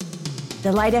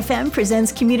The Light FM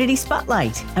presents Community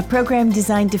Spotlight, a program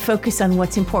designed to focus on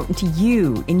what's important to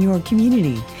you in your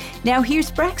community. Now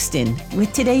here's Braxton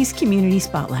with today's Community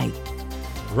Spotlight.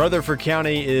 Rutherford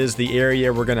County is the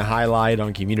area we're going to highlight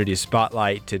on Community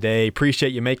Spotlight today.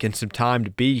 Appreciate you making some time to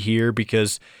be here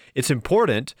because it's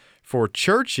important for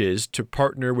churches to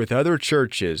partner with other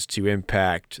churches to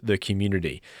impact the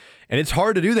community. And it's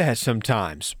hard to do that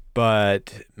sometimes,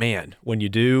 but man, when you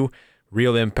do,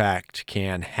 real impact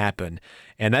can happen.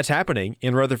 And that's happening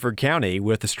in Rutherford County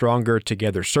with the Stronger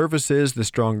Together services, the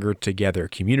Stronger Together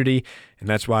community. And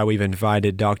that's why we've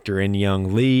invited Dr.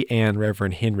 In-Young Lee and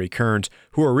Reverend Henry Kearns,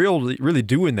 who are really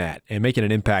doing that and making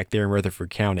an impact there in Rutherford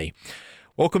County.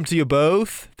 Welcome to you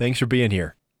both. Thanks for being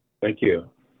here. Thank you.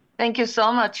 Thank you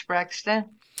so much, Braxton.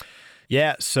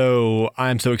 Yeah, so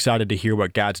I'm so excited to hear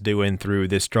what God's doing through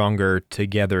this Stronger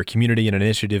Together community and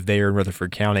initiative there in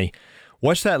Rutherford County.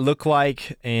 What's that look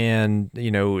like? And,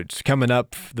 it's coming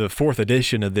up, the fourth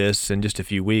edition of this in just a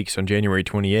few weeks on January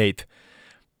 28th.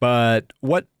 But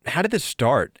how did this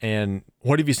start? And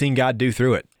what have you seen God do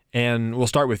through it? And we'll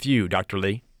start with you, Dr.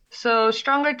 Lee. So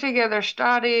Stronger Together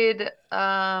started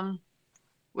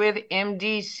with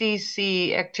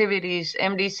MDCC activities.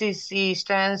 MDCC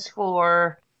stands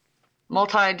for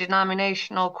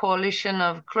Multi-Denominational Coalition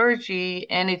of Clergy,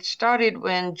 and it started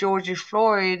when George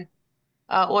Floyd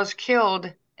was killed,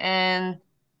 and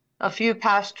a few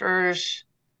pastors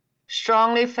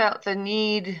strongly felt the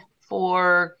need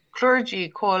for clergy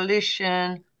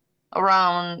coalition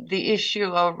around the issue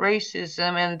of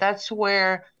racism, and that's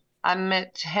where I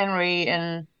met Henry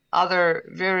and other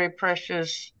very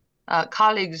precious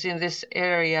colleagues in this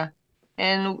area.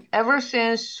 And ever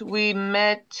since we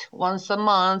met once a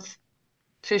month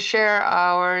to share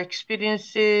our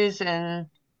experiences and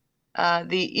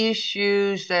the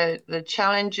issues, the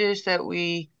challenges that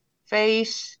we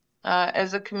face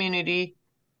as a community.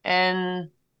 And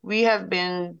we have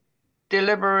been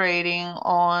deliberating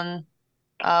on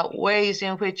ways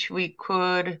in which we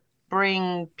could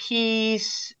bring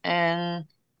peace and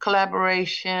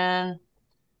collaboration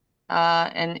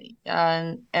and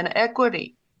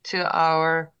equity to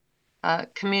our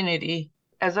community.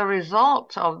 As a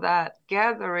result of that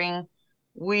gathering,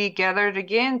 we gathered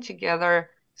again together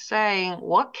saying,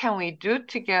 what can we do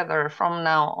together from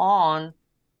now on?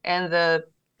 And the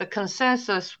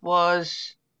consensus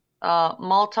was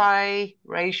multiracial,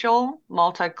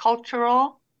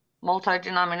 multicultural,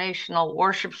 multi-denominational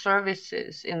worship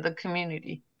services in the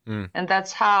community. And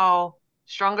that's how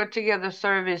Stronger Together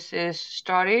services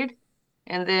started.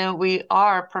 And then we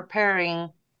are preparing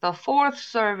the fourth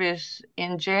service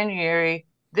in January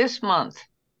this month,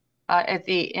 at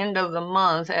the end of the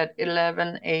month at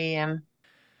 11 a.m.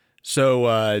 So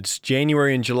it's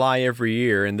January and July every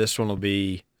year, and this one will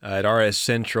be at RS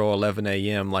Central, 11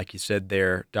 a.m., like you said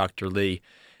there, Dr. Lee.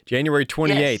 January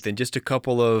 28th, yes. In just a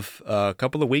couple of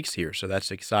weeks here, so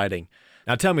that's exciting.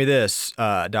 Now tell me this,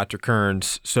 Dr.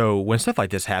 Kearns, so when stuff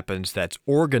like this happens that's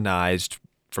organized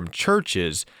from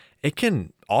churches, it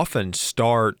can often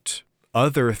start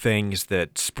other things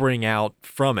that spring out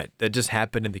from it that just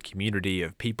happen in the community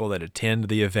of people that attend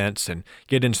the events and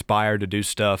get inspired to do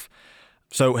stuff.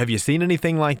 So have you seen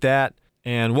anything like that?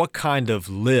 And what kind of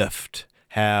lift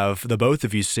have the both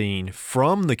of you seen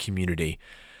from the community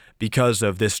because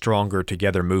of this Stronger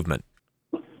Together movement?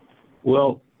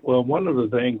 Well, one of the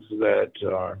things that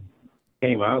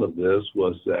came out of this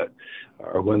was that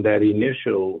when that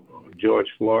initial George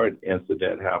Floyd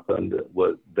incident happened,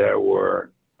 there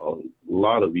were a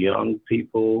lot of young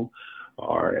people,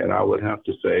 and I would have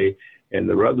to say, in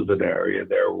the Rutherford area,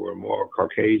 there were more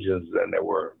Caucasians than there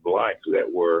were blacks that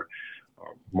were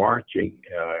marching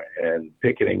and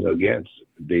picketing against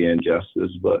the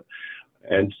injustice.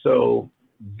 And so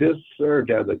this served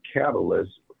as a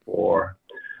catalyst for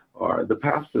the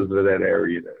pastors of that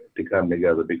area to come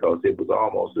together, because it was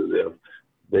almost as if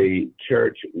the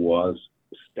church was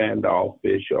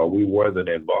standoffish, or we wasn't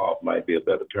involved, might be a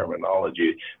better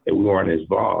terminology, that we weren't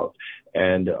involved.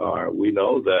 And we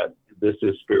know that this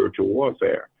is spiritual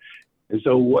warfare. And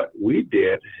so what we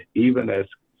did, even as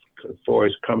far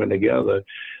as coming together,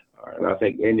 and I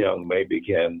think In-Young maybe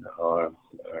can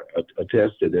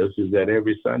attest to this, is that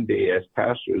every Sunday as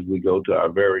pastors, we go to our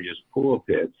various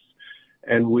pulpits,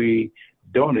 and we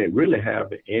don't really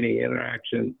have any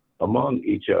interaction among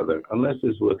each other, unless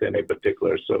it's within a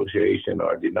particular association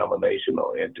or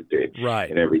denominational entity,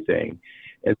 right, and everything.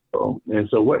 And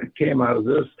so what came out of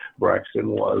this,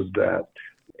 Braxton,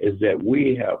 is that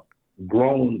we have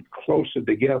grown closer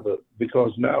together,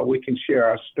 because now we can share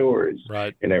our stories,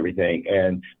 right, and everything.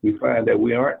 And we find that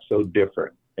we aren't so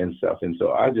different and stuff. And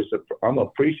so I'm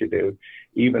appreciative,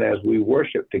 even as we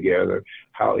worship together,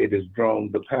 how it has drawn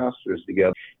the pastors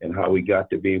together and how we got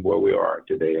to be where we are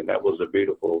today. And that was a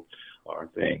beautiful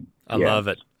thing. I love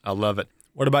it. I love it.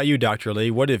 What about you, Dr. Lee?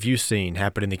 What have you seen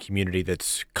happen in the community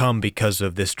that's come because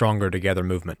of this Stronger Together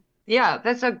movement? Yeah,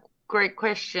 that's a great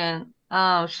question.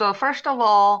 So first of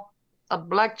all, a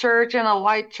black church and a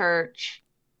white church,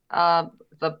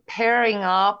 the pairing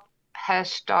up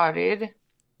has started.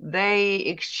 They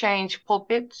exchange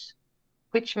pulpits,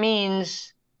 which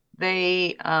means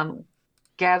they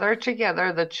gather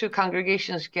together, the two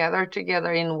congregations gather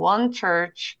together in one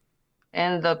church,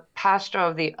 and the pastor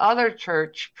of the other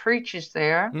church preaches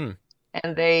there.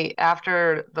 And they,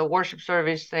 after the worship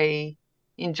service, they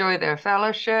enjoy their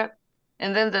fellowship.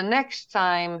 And then the next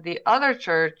time the other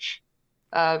church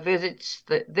visits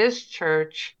this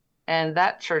church, and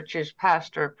that church's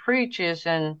pastor preaches,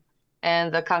 and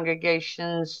the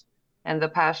congregations and the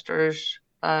pastors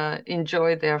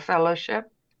enjoy their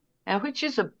fellowship, and which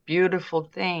is a beautiful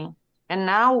thing. And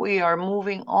now we are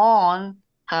moving on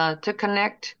to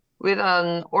connect with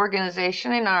an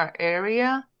organization in our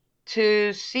area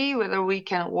to see whether we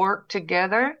can work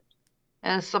together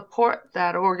and support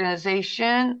that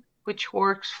organization, which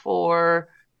works for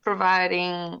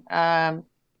providing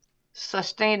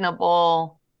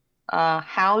sustainable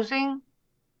housing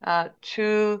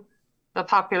to the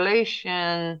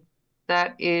population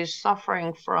that is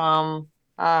suffering from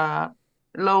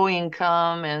low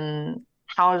income and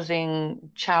housing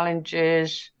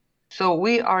challenges. So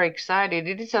we are excited.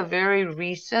 It is a very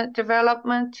recent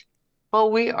development,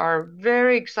 but we are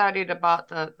very excited about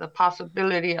the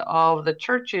possibility of the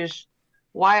churches,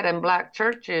 white and black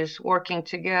churches, working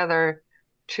together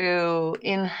to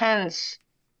enhance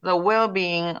the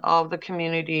well-being of the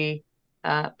community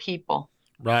people.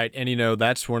 Right. And,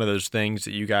 that's one of those things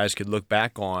that you guys could look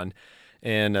back on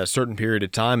in a certain period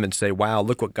of time and say, wow,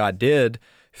 look what God did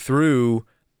through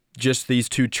just these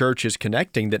two churches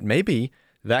connecting, that maybe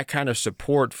that kind of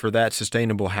support for that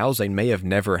sustainable housing may have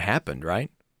never happened,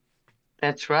 right?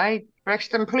 That's right.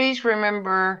 Braxton, please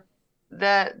remember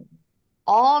that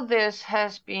all this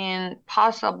has been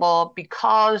possible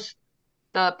because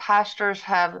the pastors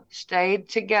have stayed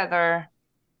together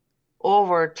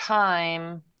over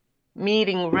time,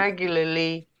 meeting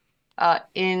regularly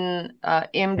in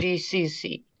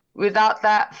MDCC. Without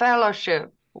that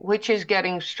fellowship, which is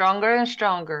getting stronger and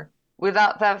stronger,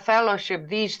 without that fellowship,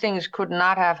 these things could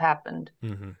not have happened.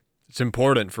 Mm-hmm. It's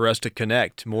important for us to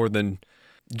connect more than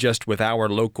just with our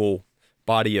local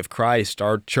body of Christ,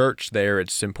 our church there.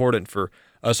 It's important for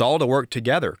us all to work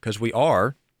together because we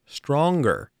are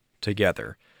stronger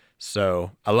together.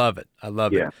 So I love it. I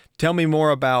love it. Tell me more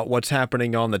about what's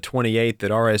happening on the 28th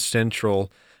at RS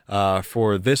Central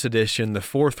for this edition, the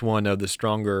fourth one of the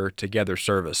Stronger Together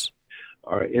service.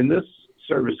 All right. In this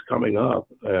service coming up,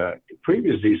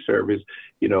 previously service,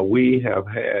 we have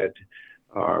had,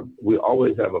 we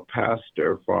always have a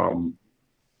pastor from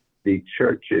the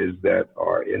churches that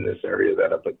are in this area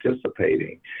that are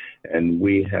participating. And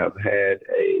we have had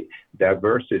a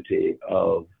diversity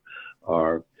of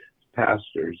our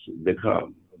pastors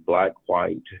become black,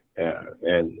 white,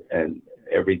 and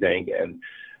everything. And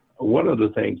one of the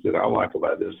things that I like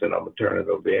about this, and I'm going to turn it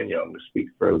over to Ann Young to speak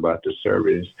further about the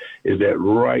service, is that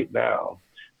right now,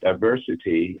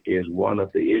 diversity is one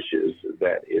of the issues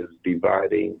that is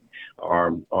dividing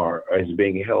or is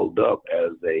being held up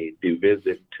as a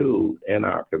divisive tool in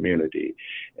our community.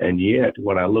 And yet,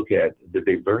 when I look at the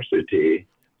diversity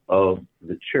of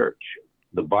the church,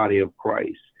 the body of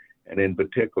Christ, and in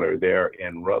particular there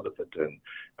in Rutherford,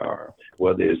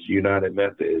 whether it's United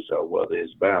Methodist or whether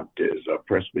it's Baptist or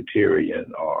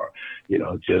Presbyterian or,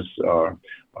 just a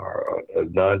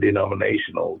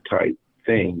non-denominational type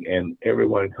thing, and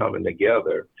everyone coming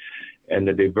together. And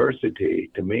the diversity,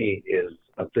 to me, is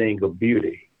a thing of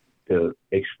beauty to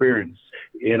experience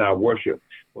in our worship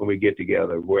when we get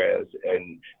together. Whereas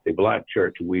in the black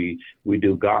church, we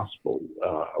do gospel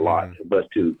a lot, but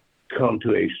to come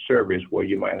to a service where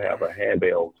you might have a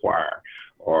handbell choir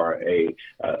or a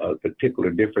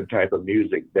particular different type of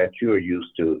music that you're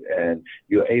used to, and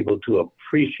you're able to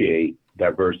appreciate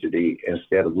diversity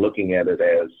instead of looking at it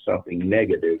as something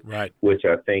negative, right, which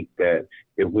I think that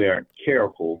if we aren't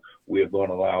careful, we're going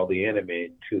to allow the enemy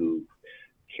to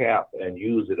cap and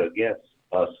use it against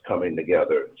us coming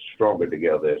together, stronger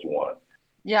together as one.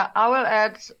 Yeah, I will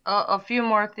add a few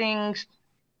more things.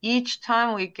 Each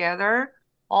time we gather,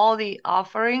 all the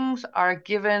offerings are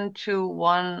given to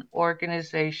one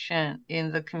organization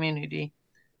in the community.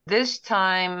 This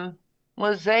time,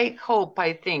 Mosaic Hope,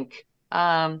 I think.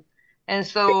 And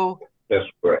so that's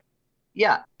correct.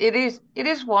 Yeah, it is. It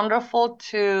is wonderful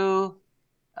to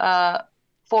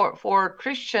for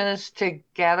Christians to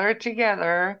gather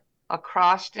together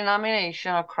across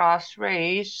denomination, across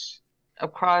race,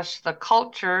 across the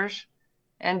cultures,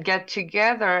 and get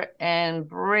together and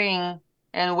bring.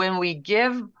 And when we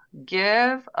give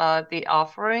the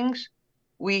offerings,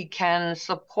 we can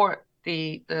support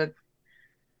the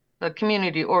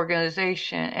community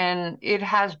organization, and it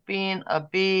has been a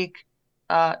big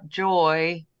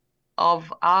joy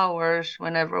of ours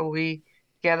whenever we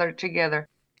gather together.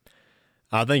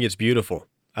 I think it's beautiful.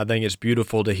 I think it's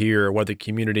beautiful to hear what the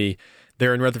community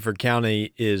there in Rutherford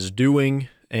County is doing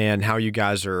and how you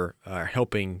guys are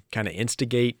helping kind of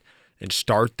instigate and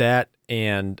start that.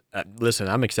 And listen,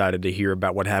 I'm excited to hear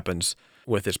about what happens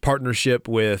with this partnership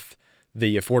with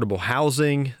the affordable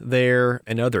housing there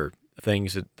and other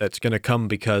things that's going to come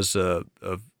because of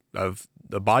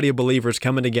the body of believers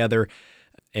coming together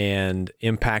and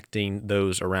impacting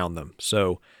those around them.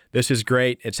 So this is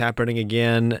great. It's happening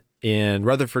again in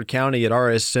Rutherford County at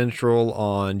RS Central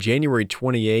on January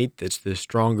 28th. It's the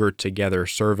Stronger Together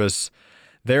service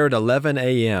there at 11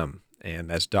 a.m. And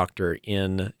that's Dr.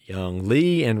 N. Young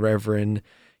Lee and Reverend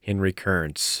Henry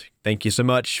Kearns. Thank you so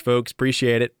much, folks.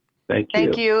 Appreciate it. Thank you.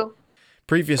 Thank you.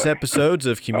 Previous episodes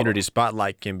of Community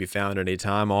Spotlight can be found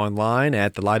anytime online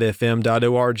at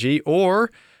thelightfm.org or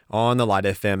on the Light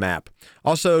FM app.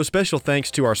 Also, special thanks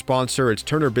to our sponsor. It's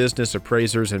Turner Business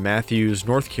Appraisers in Matthews,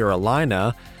 North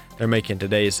Carolina. They're making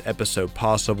today's episode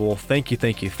possible. Thank you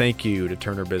to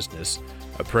Turner Business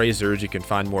Appraisers. You can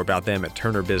find more about them at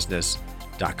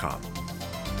turnerbusiness.com.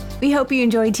 We hope you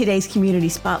enjoyed today's Community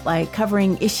Spotlight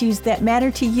covering issues that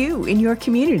matter to you in your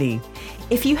community.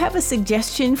 If you have a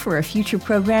suggestion for a future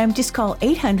program, just call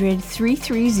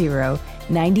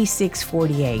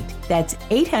 800-330-9648. That's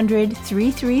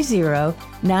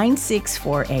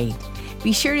 800-330-9648.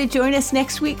 Be sure to join us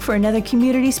next week for another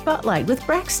Community Spotlight with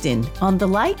Braxton on the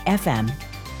Light FM.